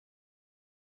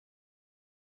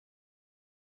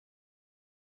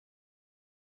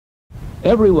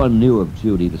Everyone knew of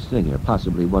Judy the singer,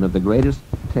 possibly one of the greatest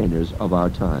entertainers of our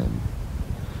time.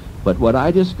 But what I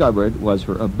discovered was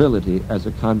her ability as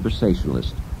a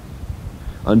conversationalist.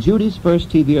 On Judy's first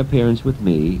TV appearance with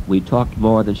me, we talked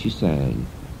more than she sang,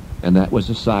 and that was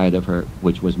a side of her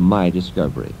which was my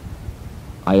discovery.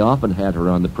 I often had her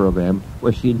on the program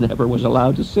where she never was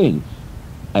allowed to sing.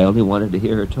 I only wanted to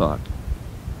hear her talk.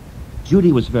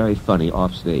 Judy was very funny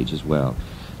off stage as well.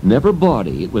 Never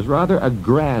bawdy. It was rather a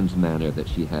grand manner that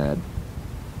she had,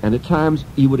 and at times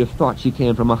you would have thought she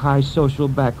came from a high social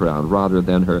background rather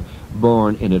than her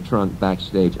born-in-a-trunk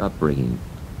backstage upbringing.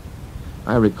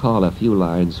 I recall a few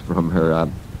lines from her.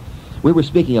 We were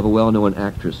speaking of a well-known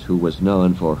actress who was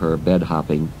known for her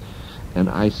bed-hopping, and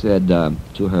I said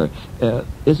to her,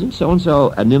 isn't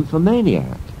so-and-so a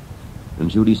nymphomaniac? And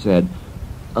Judy said,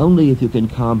 only if you can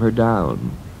calm her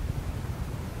down.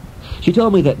 She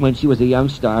told me that when she was a young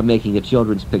star making a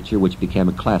children's picture which became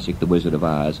a classic, The Wizard of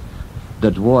Oz, the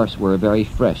dwarfs were very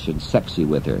fresh and sexy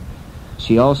with her.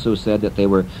 She also said that they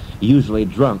were usually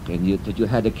drunk and that you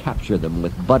had to capture them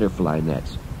with butterfly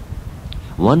nets.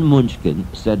 One Munchkin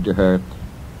said to her,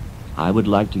 I would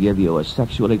like to give you a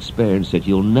sexual experience that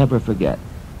you'll never forget.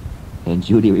 And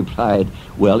Judy replied,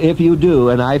 well, if you do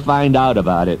and I find out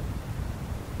about it.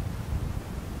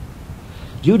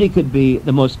 Judy could be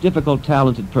the most difficult,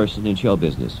 talented person in show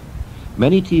business.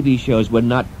 Many TV shows would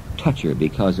not touch her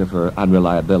because of her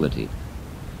unreliability.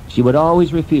 She would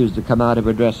always refuse to come out of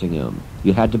her dressing room.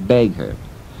 You had to beg her.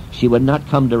 She would not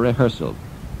come to rehearsal.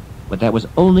 But that was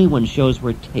only when shows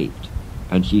were taped,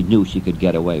 and she knew she could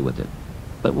get away with it.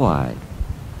 But why?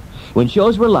 When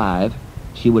shows were live,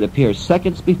 she would appear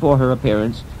seconds before her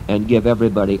appearance and give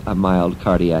everybody a mild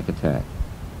cardiac attack.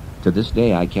 To this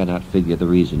day, I cannot figure the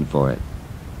reason for it.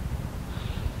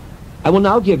 I will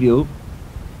now give you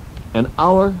an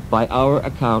hour-by-hour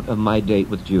account of my date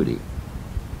with Judy.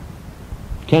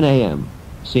 10 a.m.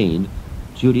 Scene,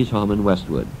 Judy's home in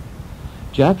Westwood.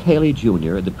 Jack Haley,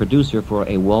 Jr., the producer for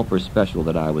a Walper special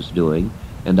that I was doing,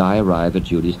 and I arrive at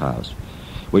Judy's house.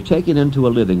 We're taken into a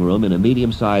living room in a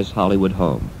medium-sized Hollywood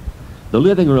home. The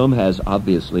living room has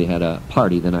obviously had a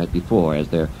party the night before, as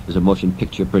there is a motion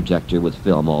picture projector with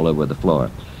film all over the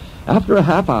floor. After a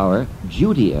half hour,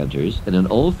 Judy enters in an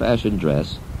old-fashioned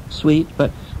dress, sweet,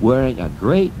 but wearing a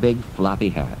great big floppy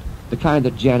hat, the kind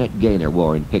that Janet Gaynor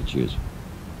wore in pictures.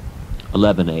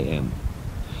 11 a.m.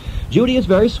 Judy is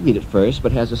very sweet at first,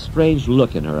 but has a strange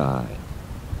look in her eye.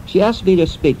 She asks me to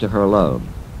speak to her alone.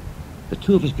 The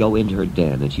two of us go into her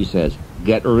den, and she says,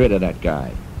 get rid of that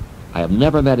guy. I have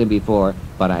never met him before,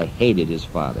 but I hated his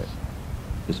father.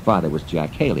 His father was Jack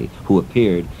Haley, who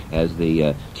appeared as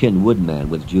the Tin Woodman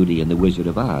with Judy in The Wizard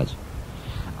of Oz.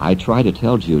 I try to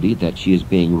tell Judy that she is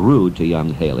being rude to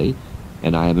young Haley,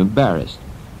 and I am embarrassed.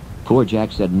 Poor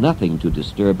Jack said nothing to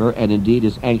disturb her, and indeed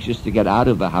is anxious to get out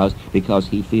of the house because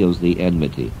he feels the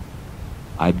enmity.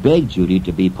 I beg Judy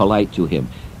to be polite to him,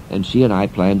 and she and I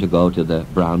plan to go to the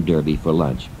Brown Derby for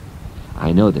lunch.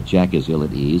 I know that Jack is ill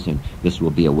at ease, and this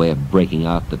will be a way of breaking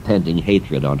off the pending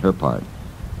hatred on her part.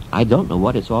 I don't know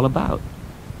what it's all about.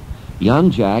 Young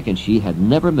Jack and she had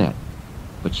never met,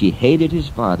 but she hated his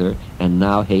father and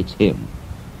now hates him.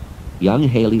 Young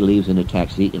Haley leaves in a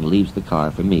taxi and leaves the car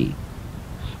for me.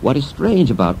 What is strange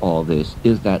about all this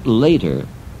is that later,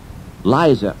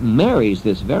 Liza marries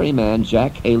this very man,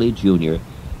 Jack Haley, Jr.,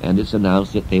 and it's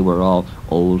announced that they were all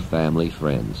old family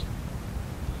friends.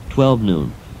 12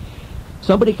 noon.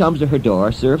 Somebody comes to her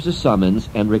door, serves a summons,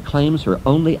 and reclaims her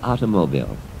only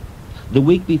automobile. The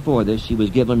week before this, she was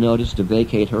given notice to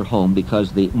vacate her home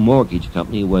because the mortgage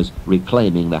company was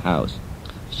reclaiming the house.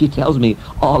 She tells me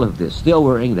all of this, still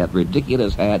wearing that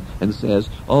ridiculous hat, and says,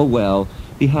 oh well,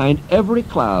 behind every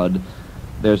cloud,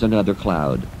 there's another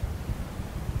cloud.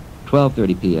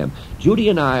 12:30 p.m. Judy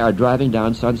and I are driving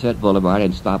down Sunset Boulevard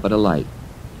and stop at a light.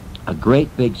 A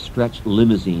great big stretched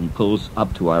limousine pulls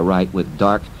up to our right with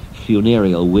dark,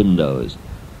 funereal windows.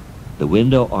 The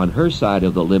window on her side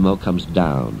of the limo comes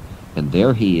down, and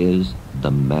there he is,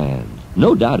 the man.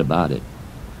 No doubt about it.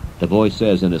 The voice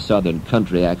says in a southern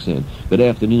country accent, good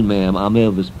afternoon, ma'am, I'm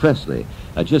Elvis Presley.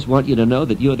 I just want you to know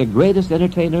that you're the greatest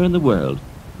entertainer in the world.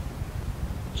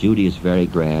 Judy is very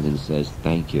grand and says,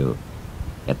 thank you.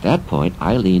 At that point,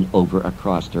 I lean over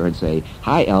across her and say,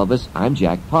 hi, Elvis, I'm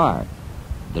Jack PAAR.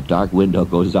 The dark window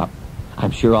goes up,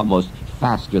 I'm sure almost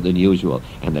faster than usual,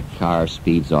 and the car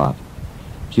speeds off.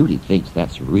 Judy thinks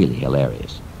that's really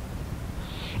hilarious.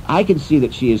 I can see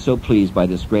that she is so pleased by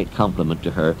this great compliment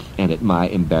to her and at my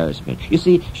embarrassment. You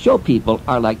see, show people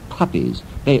are like puppies.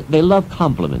 They love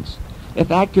compliments.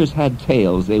 If actors had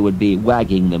tails, they would be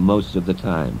wagging them most of the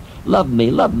time. Love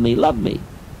me, love me, love me.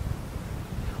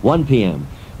 1 p.m.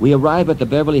 We arrive at the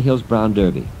Beverly Hills Brown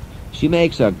Derby. She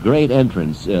makes a great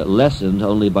entrance, lessened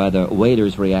only by the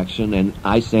waiter's reaction, and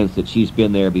I sense that she's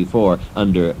been there before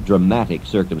under dramatic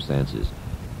circumstances.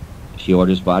 She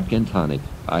orders vodka and tonic.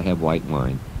 I have white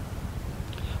wine.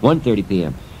 1:30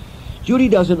 p.m. Judy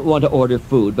doesn't want to order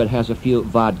food, but has a few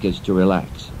vodkas to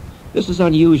relax. This is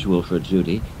unusual for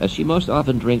Judy, as she most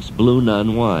often drinks Blue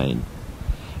Nun wine.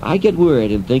 I get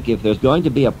worried and think if there's going to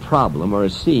be a problem or a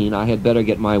scene, I had better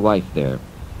get my wife there.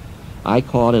 I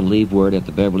call and leave word at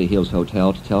the Beverly Hills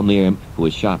Hotel to tell Miriam, who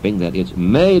is shopping, that it's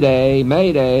Mayday,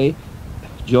 Mayday.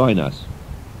 Join us.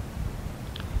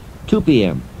 2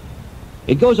 p.m.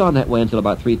 It goes on that way until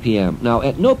about 3 p.m. Now,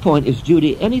 at no point is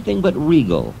Judy anything but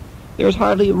regal. There's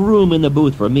hardly room in the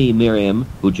booth for me, Miriam,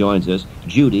 who joins us,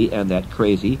 Judy, and that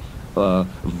crazy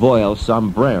voile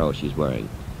sombrero she's wearing.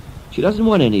 She doesn't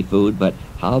want any food, but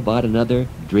how about another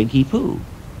drinky poo?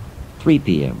 3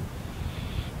 p.m.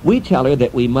 We tell her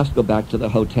that we must go back to the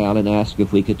hotel and ask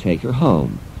if we could take her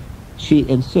home. She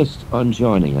insists on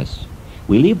joining us.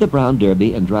 We leave the Brown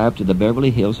Derby and drive to the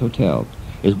Beverly Hills Hotel.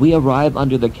 As we arrive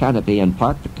under the canopy and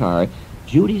park the car,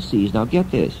 Judy sees, now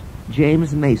get this,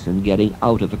 James Mason getting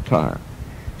out of the car.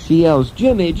 She yells,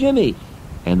 "Jimmy, Jimmy!"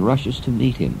 and rushes to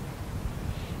meet him.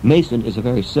 Mason is a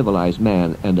very civilized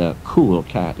man and a cool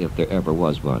cat if there ever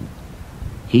was one.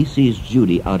 He sees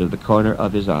Judy out of the corner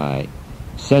of his eye,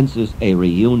 senses a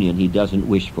reunion he doesn't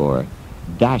wish for,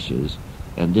 dashes,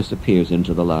 and disappears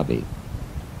into the lobby.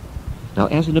 Now,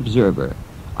 as an observer,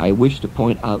 I wish to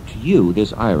point out to you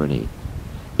this irony.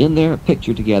 In their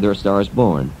picture together, A Star is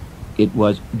Born, it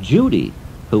was Judy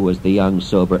who was the young,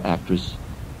 sober actress,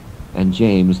 and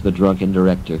James, the drunken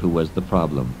director, who was the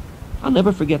problem. I'll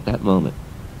never forget that moment.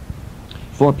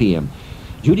 4 p.m.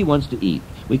 Judy wants to eat.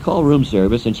 We call room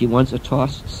service, and she wants a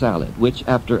tossed salad, which,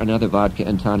 after another vodka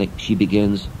and tonic, she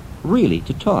begins really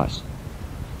to toss.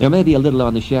 There may be a little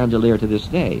on the chandelier to this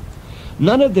day.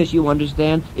 None of this, you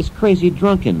understand, is crazy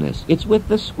drunkenness. It's with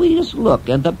the sweetest look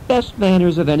and the best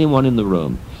manners of anyone in the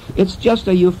room. It's just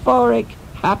a euphoric,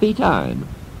 happy time.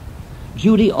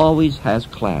 Judy always has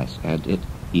class, and it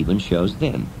even shows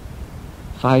then.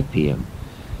 5 p.m.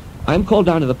 I'm called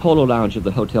down to the polo lounge of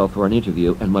the hotel for an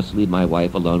interview and must leave my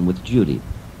wife alone with Judy.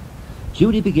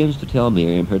 Judy begins to tell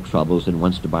Miriam her troubles and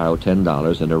wants to borrow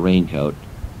 $10 and a raincoat,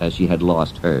 as she had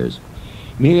lost hers.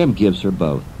 Miriam gives her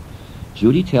both.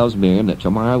 Judy tells Miriam that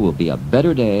tomorrow will be a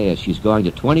better day, as she's going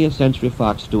to 20th Century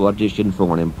Fox to audition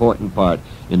for an important part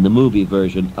in the movie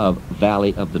version of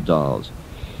Valley of the Dolls.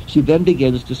 She then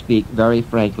begins to speak very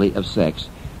frankly of sex,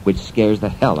 which scares the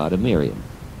hell out of Miriam.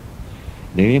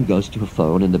 Miriam goes to a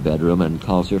phone in the bedroom and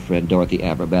calls her friend Dorothy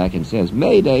Aberback and says,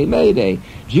 "Mayday, Mayday,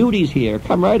 Judy's here,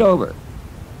 come right over."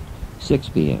 6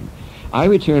 p.m. I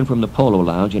return from the polo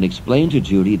lounge and explain to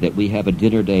Judy that we have a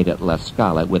dinner date at La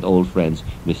Scala with old friends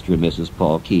Mr. and Mrs.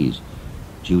 Paul Keyes.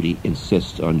 Judy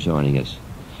insists on joining us.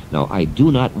 Now, I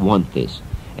do not want this,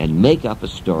 and make up a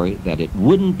story that it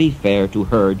wouldn't be fair to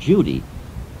her, Judy,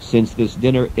 since this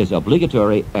dinner is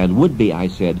obligatory and would be, I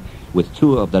said, with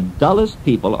two of the dullest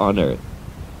people on earth.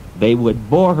 They would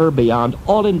bore her beyond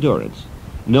all endurance.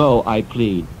 No, I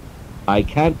plead, I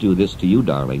can't do this to you,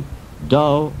 darling.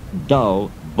 Dull,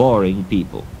 dull, boring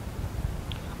people.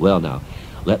 Well, now,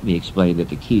 let me explain that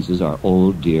the Keyeses are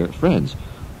old, dear friends.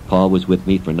 Paul was with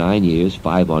me for 9 years,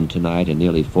 5 on Tonight and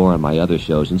nearly 4 on my other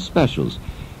shows and specials.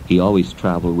 He always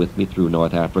traveled with me through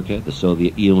North Africa, the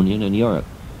Soviet Union, and Europe.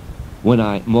 When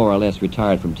I more or less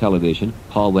retired from television,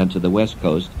 Paul went to the West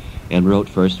Coast and wrote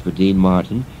first for Dean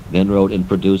Martin, then wrote and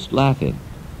produced Laugh-In.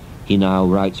 He now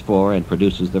writes for and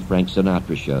produces the Frank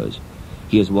Sinatra shows.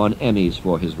 He has won Emmys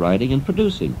for his writing and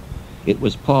producing. It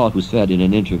was Paul who said in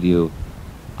an interview,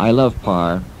 "I love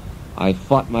PAAR. I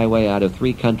fought my way out of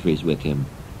 3 countries with him."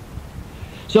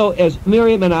 So as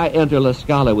Miriam and I enter La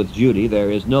Scala with Judy,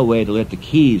 there is no way to let the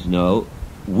Keyes know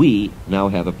we now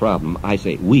have a problem. I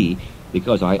say we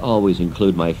because I always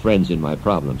include my friends in my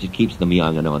problems. It keeps them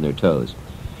young and on their toes.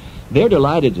 They're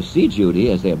delighted to see Judy,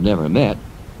 as they have never met,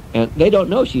 and they don't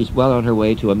know she's well on her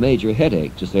way to a major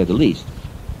headache, to say the least.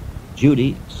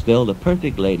 Judy, still the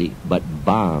perfect lady, but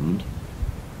bombed,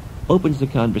 opens the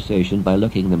conversation by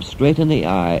looking them straight in the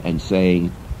eye and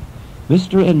saying,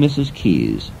 "Mr. and Mrs.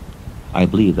 Keyes, I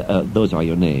believe those are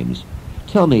your names.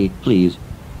 Tell me, please,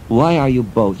 why are you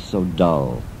both so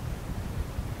dull?"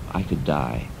 I could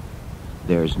die.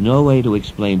 There's no way to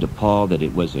explain to Paul that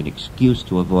it was an excuse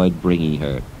to avoid bringing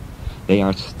her. They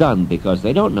are stunned because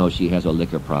they don't know she has a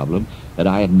liquor problem, that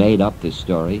I have made up this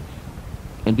story,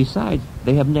 and besides,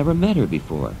 they have never met her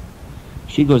before.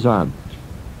 She goes on,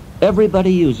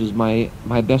 "Everybody uses my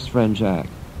best friend Jack.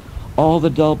 All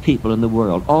the dull people in the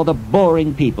world, all the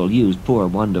boring people use poor,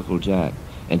 wonderful Jack.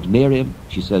 And Miriam,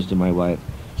 she says to my wife,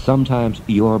 sometimes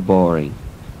you're boring.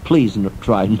 Please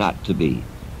try not to be.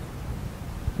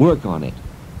 Work on it.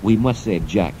 We must save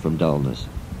Jack from dullness.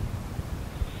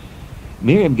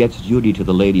 Miriam gets Judy to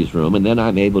the ladies' room, and then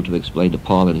I'm able to explain to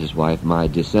Paul and his wife my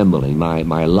dissembling,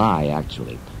 my lie,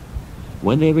 actually.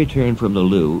 When they return from the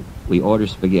loo, we order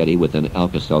spaghetti with an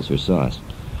Alka-Seltzer sauce.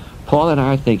 Paul and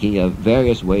I are thinking of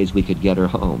various ways we could get her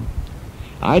home.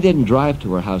 I didn't drive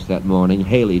to her house that morning,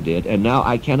 Haley did, and now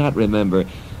I cannot remember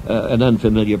an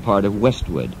unfamiliar part of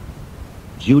Westwood.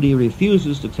 Judy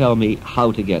refuses to tell me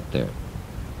how to get there.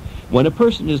 When a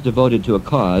person is devoted to a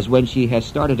cause, when she has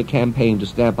started a campaign to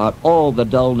stamp out all the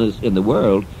dullness in the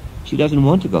world, she doesn't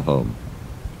want to go home.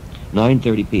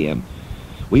 9:30 p.m.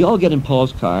 We all get in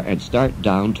Paul's car and start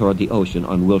down toward the ocean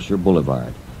on Wilshire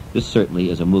Boulevard. This certainly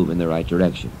is a move in the right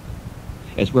direction.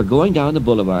 As we're going down the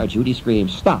boulevard, Judy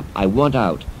screams, "Stop! I want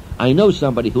out! I know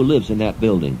somebody who lives in that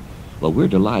building." Well, we're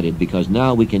delighted because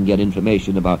now we can get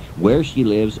information about where she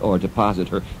lives or deposit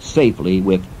her safely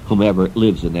with whomever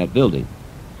lives in that building.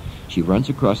 She runs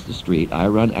across the street, I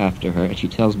run after her, and she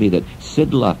tells me that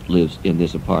Sid Luft lives in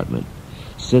this apartment.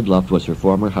 Sid Luft was her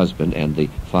former husband and the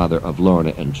father of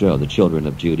Lorna and Joe, the children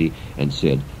of Judy and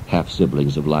Sid,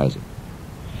 half-siblings of Liza.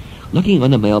 Looking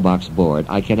on the mailbox board,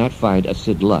 I cannot find a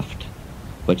Sid Luft,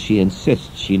 but she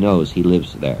insists she knows he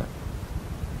lives there.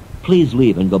 "Please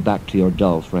leave and go back to your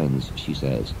dull friends," she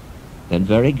says. Then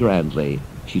very grandly,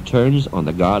 she turns on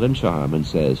the Garland charm and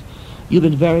says, "You've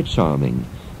been very charming.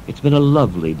 It's been a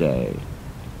lovely day."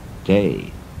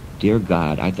 Day. Dear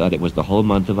God, I thought it was the whole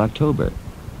month of October.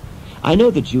 I know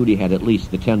that Judy had at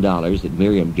least the $10 that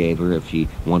Miriam gave her if she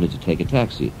wanted to take a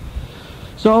taxi.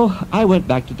 So I went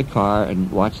back to the car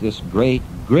and watched this great,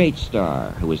 great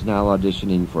star who is now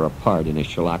auditioning for a part in a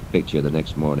shellac picture the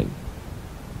next morning.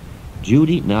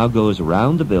 Judy now goes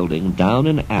around the building, down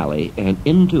an alley, and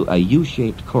into a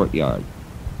U-shaped courtyard.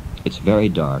 It's very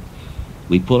dark.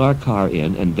 We pull our car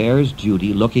in, and there's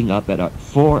Judy looking up at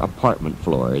 4 apartment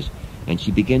floors, and she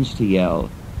begins to yell,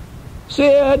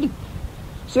 "Sid!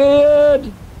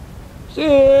 Sid!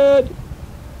 Sid!"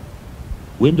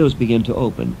 Windows begin to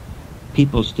open.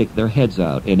 People stick their heads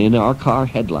out, and in our car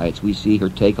headlights we see her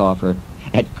take off her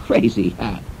crazy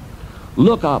hat,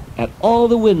 look up at all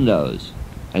the windows,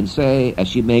 and say, as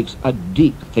she makes a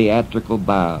deep theatrical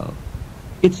bow,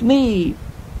 "It's me!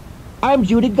 I'm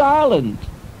Judy Garland!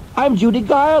 I'm Judy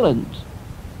Garland!"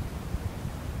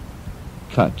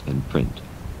 Cut and print.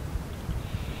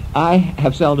 I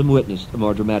have seldom witnessed a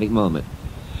more dramatic moment.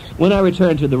 When I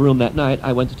returned to the room that night,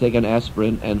 I went to take an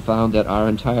aspirin and found that our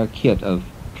entire kit of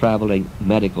traveling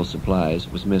medical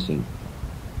supplies was missing.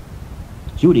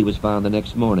 Judy was found the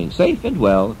next morning, safe and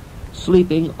well,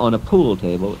 sleeping on a pool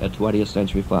table at 20th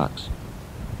Century Fox.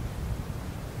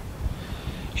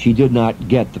 She did not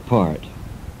get the part.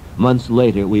 Months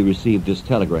later, we received this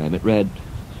telegram. It read,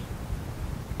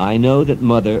 "I know that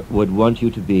Mother would want you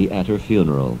to be at her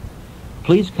funeral.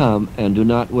 Please come and do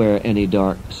not wear any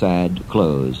dark, sad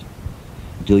clothes.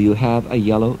 Do you have a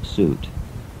yellow suit?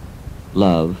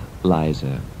 Love,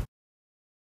 Liza."